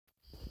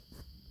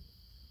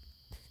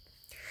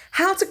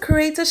How to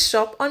create a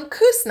shop on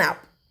KuSnap.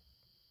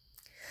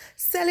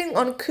 Selling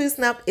on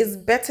KuSnap is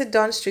better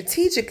done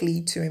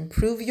strategically to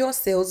improve your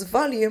sales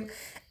volume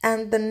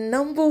and the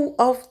number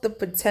of the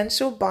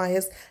potential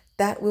buyers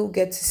that will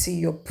get to see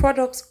your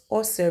products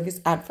or service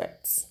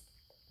adverts.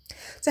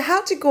 So,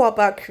 how to go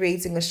about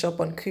creating a shop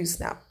on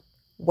KuSnap?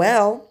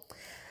 Well,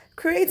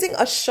 creating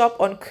a shop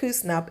on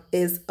KuSnap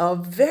is a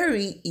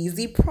very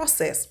easy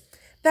process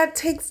that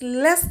takes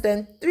less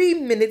than 3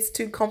 minutes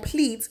to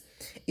complete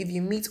if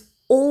you meet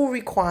all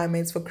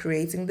requirements for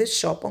creating this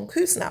shop on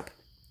KuSnap.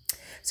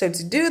 So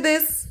to do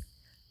this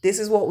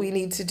is what we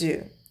need to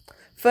do.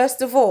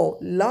 First of all,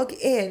 log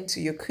in to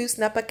your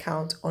KuSnap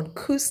account on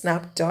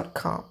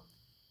kusnap.com.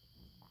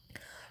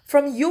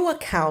 From your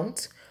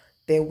account,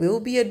 there will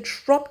be a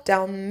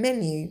drop-down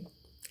menu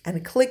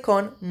and click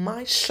on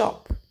My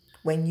Shop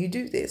when you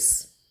do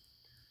this.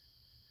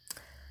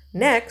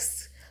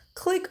 Next,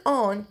 click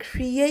on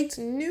Create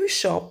New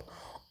Shop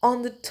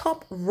on the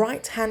top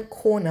right-hand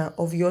corner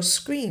of your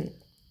screen.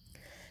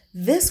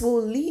 This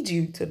will lead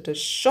you to the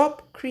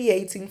shop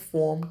creating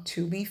form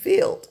to be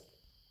filled.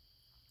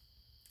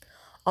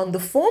 On the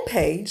form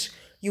page,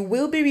 you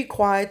will be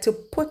required to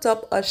put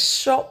up a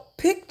shop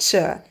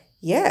picture.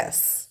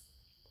 Yes.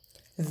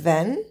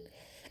 Then,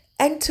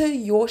 enter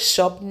your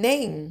shop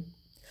name.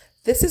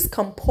 This is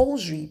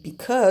compulsory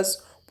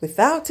because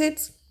without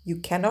it, you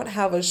cannot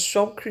have a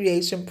shop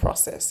creation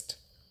processed.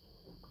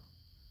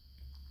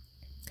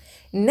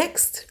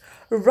 Next,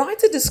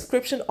 write a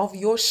description of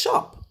your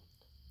shop.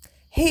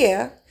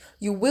 Here,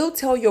 you will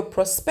tell your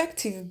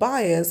prospective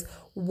buyers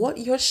what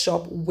your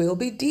shop will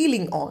be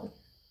dealing on.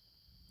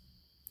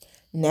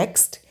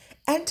 Next,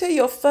 enter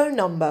your phone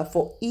number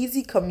for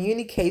easy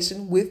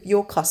communication with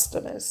your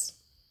customers.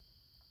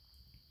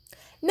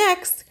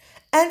 Next,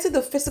 enter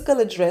the physical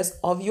address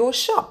of your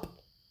shop.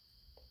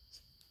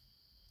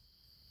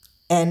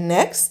 And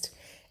next,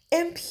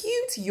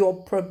 impute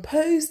your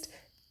proposed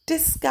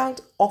discount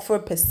offer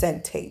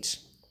percentage.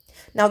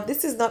 Now,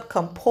 this is not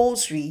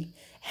compulsory,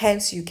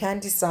 hence you can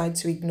decide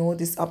to ignore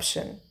this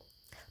option.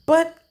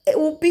 But it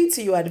will be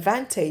to your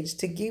advantage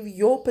to give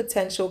your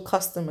potential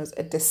customers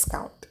a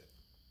discount.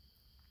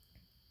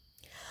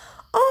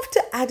 After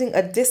adding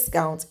a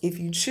discount, if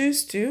you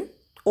choose to,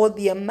 or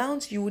the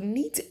amount you would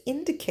need to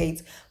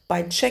indicate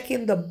by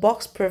checking the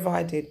box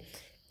provided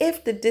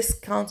if the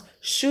discount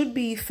should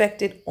be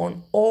effected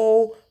on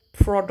all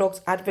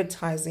product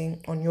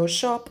advertising on your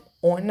shop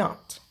or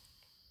not.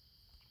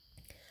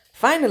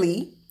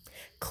 Finally,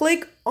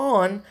 click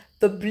on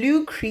the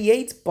blue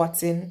Create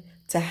button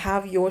to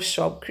have your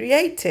shop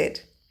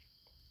created.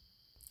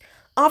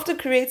 After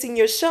creating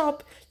your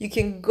shop, you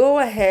can go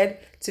ahead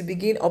to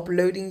begin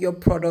uploading your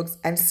products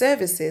and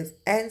services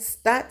and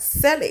start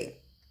selling.